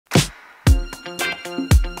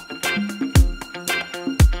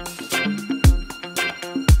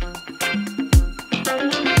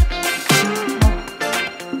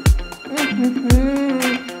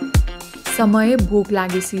Samaya Bhok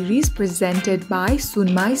Lagyo Series presented by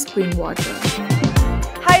Sunmai Spring Water.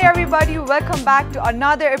 Hi everybody, welcome back to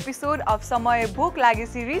another episode of Samaya Bhok Lagyo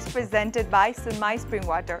Series presented by Sunmai Spring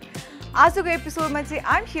Water. Today's episode,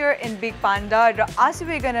 I'm here in Big Panda and today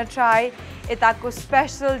we're gonna try itako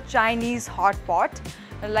special Chinese hot pot.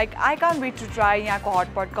 Like I can't wait to try yahako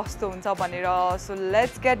hot pot kasto huncha bhanera. So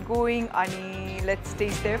let's get going and let's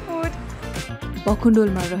taste their food.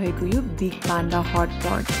 Bakhuldole ma raheko yo Big Panda hot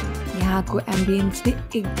pot. यहाँको ambience ने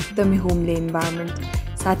एकदमै homely environment.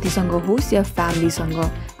 साथीसँग होस् या फ्यामिलीसँग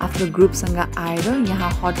आफ्नो ग्रुपसँग आएर यहाँ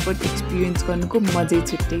हटपट experience गर्नुको मजै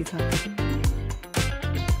छुट्टै छ.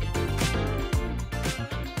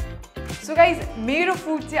 So guys, मेरो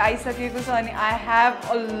food चाहिँ आइसकेको छ अनि I have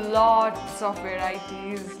a lots of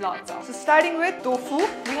varieties, lots of. So starting with tofu,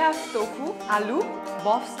 we have tofu, aloo,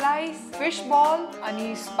 buff slice, fish ball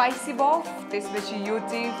अनि spicy buff, त्यसपछि यो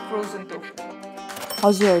चाहिँ frozen tofu.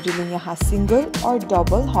 हजुरहरूले यहाँ सिंगल और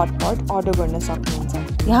डबल हटपट अर्डर गर्न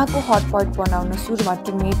सक्नुहुन्छ. यहाँको हटपट बनाउन सुरुमा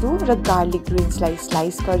टमेटो र गार्लिक ग्रिन्सलाई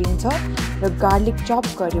स्लाइस गरिन्छ र गार्लिक चप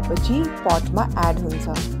गरेपछि पटमा एड हुन्छ.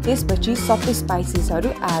 त्यसपछि सबै स्पाइसेसहरू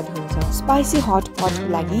एड हुन्छ. स्पाइसी हटपटको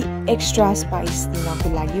लागि एक्स्ट्रा स्पाइस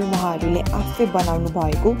दिनको लागि उहाँहरूले आफै बनाउनु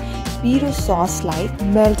भएको पिरो ससलाई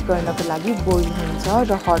मेल्ट गर्नको लागि बोइल हुन्छ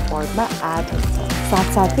र हटपटमा एड हुन्छ.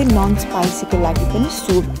 साथसाथै नन स्पाइसीको लागि पनि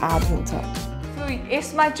सुप एड हुन्छ.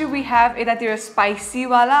 यसमा चाहिँ we have यतातिर spicy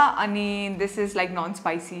वाला अनि this is like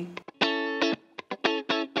non-spicy.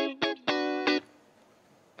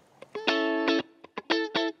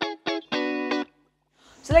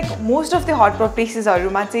 So like most of the hot pot places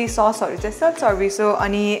हरूमा चाहिँ sauceहरू चाहिँ self service हो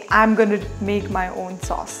अनि I'm going to make my own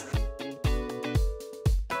sauce.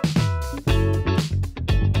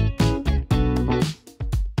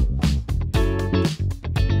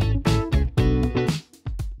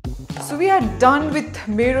 We are done with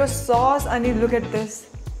mero sauce and look at this.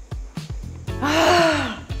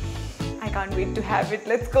 I can't wait to have it.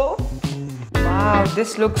 Let's go. Wow,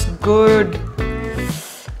 this looks good.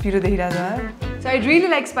 So I really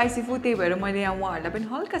like spicy food. I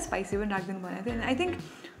like spicy food. And I think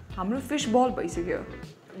hamro fish ball bhaisakyo.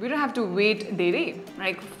 We don't have to wait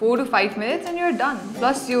like 4 to 5 minutes and you're done.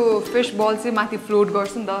 Plus your fish ball se mathi float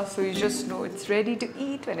garcha ni, so you just know it's ready to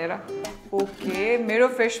eat vanera. Okay, mero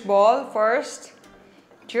fish ball first.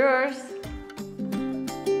 Cheers.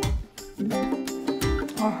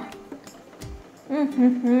 Oh.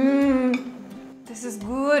 This is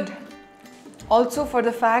good. Also for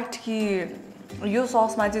the fact that यो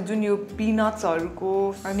sauce ma chai jun yo peanuts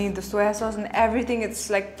haruko ani the soya sauce and everything, it's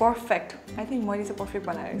like perfect. I think मैले चाहिँ perfect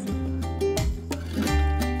बनाएको छु.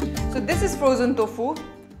 So this is frozen tofu.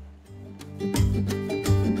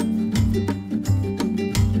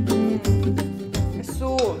 So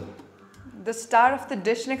the star of the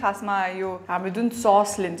dish ne khasma यो हामीले जुन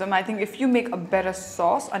sauce लिन्छौं, I think if you make a better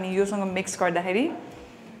sauce अनि योसँग mix गर्दाखेरि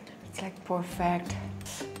it's like perfect.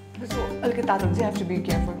 So अलिकति तातो हुन्छ, you have to be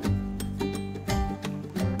careful.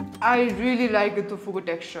 I really like the tofu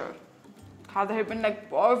texture. खाँदाखेरि पनि like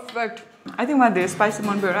perfect. I think my spicy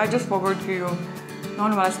मन भयो. I just forgot कि यो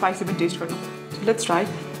non वाला spicy पनि taste गर्नु. So let's try.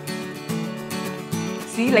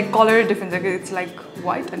 See, like color difference. It's like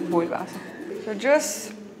white and boiled भएको छ. So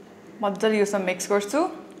just मजाले यो सब mix गर्छु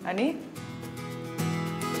अनि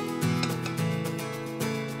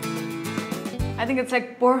I think it's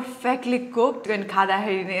like perfectly cooked and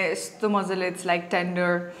खाँदाखेरि नि यस्तो मजाले it's like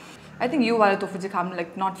tender. I think you wala tofu चाहिँ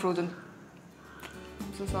like not frozen.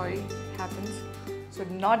 I'm so sorry, it happens. So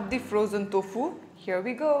not the frozen tofu. Here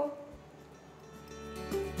we go.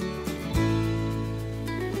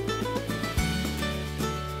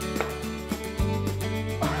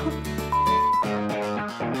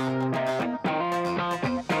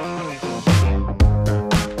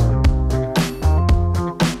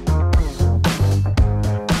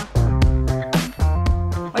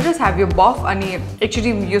 Just have your buff and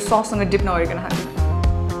actually your sauce and dip now you're gonna have it.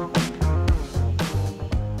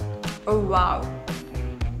 Oh wow.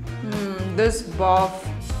 This buff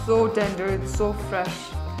so tender, it's so fresh.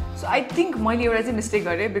 So I think my was a mistake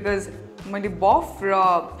because my buff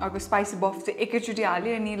or spicy buff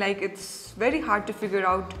and like it's very hard to figure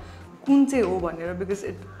out because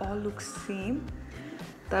it all looks same.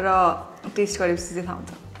 Taste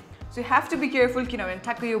so you have to be careful when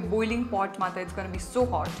tackle your boiling pot, it's going to be so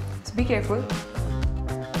hot. So be careful.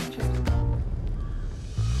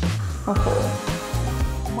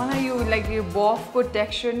 Oh, you like your buff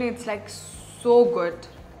texture, it's like so good.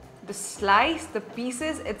 The slice, the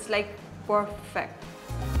pieces, it's like perfect.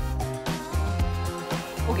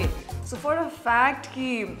 Okay, so for a fact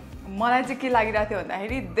कि मलाई चाहिँ के लागिरहेको थियो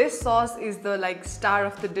भन्दाखेरि this sauce is the like star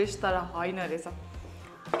of the dish तर हैन रहेछ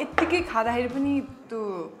यतिकै खाँदाखेरि पनि त्यो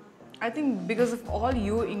I think because of all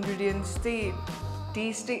your ingredients चाहिँ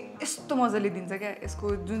टेस्ट यस्तो मजाले दिन्छ क्या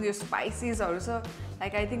यसको जुन यो स्पाइसेसहरु छ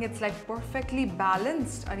like I think it's like perfectly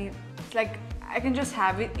balanced अनि it's like I can just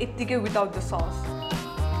have it यतिकै without the sauce.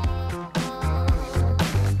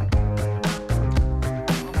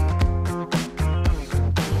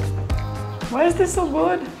 Why is this so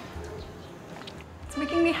good? It's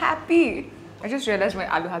making me happy. I just realized my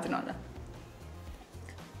aloo has on.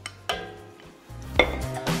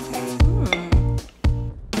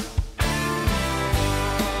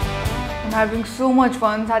 I'm having so much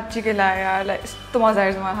fun.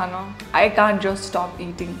 I can't just stop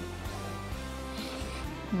eating.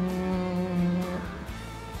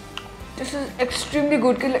 This is extremely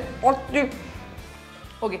good.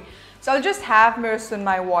 Okay. So I'll just have my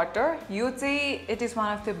Sunmai water. You'd say it is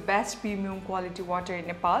one of the best premium quality water in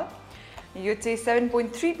Nepal. You'd say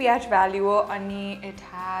 7.3 pH value and it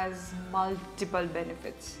has multiple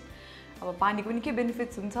benefits. Now, pani ko ke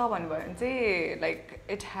benefits huncha भन्नु चाहिँ like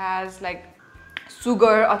it has like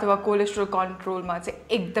sugar अथवा cholesterol control मा चाहिँ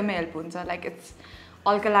एकदमै help हुन्छ like it's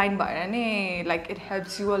alkaline भएर नि like it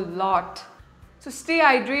helps you a lot. So stay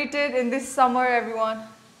hydrated in this summer everyone.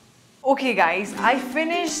 Okay guys, I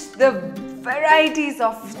finished the varieties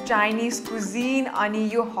of Chinese cuisine and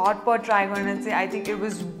you hot pot try and say I think it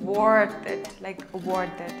was worth it, like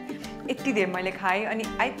worth it. Itti der maile khai and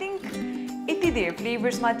I think itti der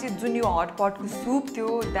flavors ma chai jun yo hot pot ko soup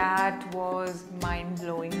thyo that was mind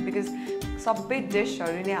blowing because sabai dish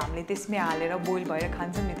haru ni hamle त्यसमै हालेर boil भएर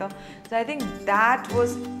खान्छौं नि त. So I think that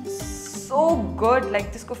was so good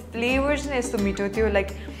like त्यसको flavors नै यस्तो मिठो थियो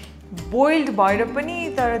like boiled bhaera pani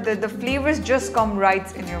tara the flavors just come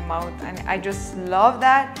right in your mouth and I just love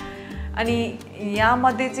that. Ani yaha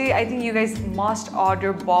madhe chai I think you guys must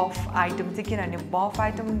order buff item chai kinabhane buff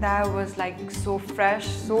item that was like so fresh,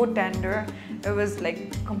 so tender. It was like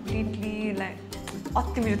completely like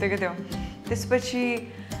atti mito थियो ke tyo. त्यसपछि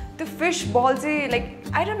the fish ball chai like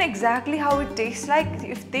I don't know exactly how it tastes like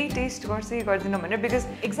if they taste गर्छ गर्दैन भनेर because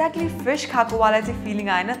exactly fish खाको वाला चाहिँ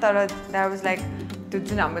feeling आएन तर there was like the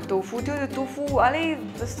tofu थियो the tofu अलि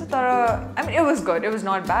जस्तो तर I mean it was good, it was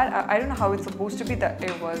not bad. I don't know how it's supposed to be that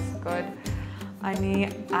it was good. Ani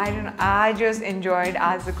I don't know, I just enjoyed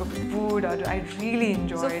as a food or I really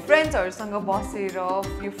enjoyed. So friends हरुसँग बसेर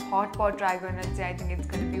यो hot pot try गर्न चाहिँ I think it's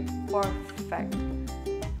going to be perfect.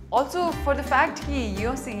 Also for the fact कि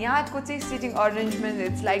यो यहाँको चाहिँ sitting arrangement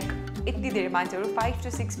it's like यति धेरै मान्छेहरु 5 to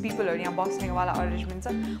 6 people हरु यहाँ बस्ने वाला arrangement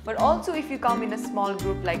छ. But also if you come in a small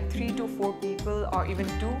group like 3 to 4 people or even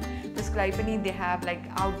 2 त्यसको लागि पनि they have like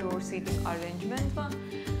outdoor seating arrangement.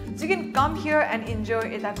 So you can come here and enjoy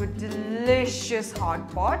a delicious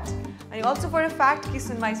hot pot. And also for a fact कि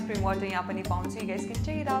Sunmai spring water यहाँ पनि पाउँछ. You guys can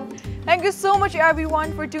check it out. Thank you so much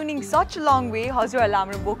everyone for tuning such a long way. हजुरहरुलाई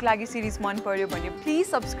हाम्रो भोक लाग्यो series मन पर्यो भने please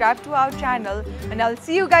subscribe to our channel and I'll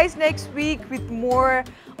see you guys next week with more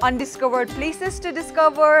undiscovered places to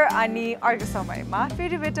discover. अनि अर्को समयमा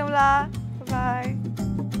फेरि भेटौँला.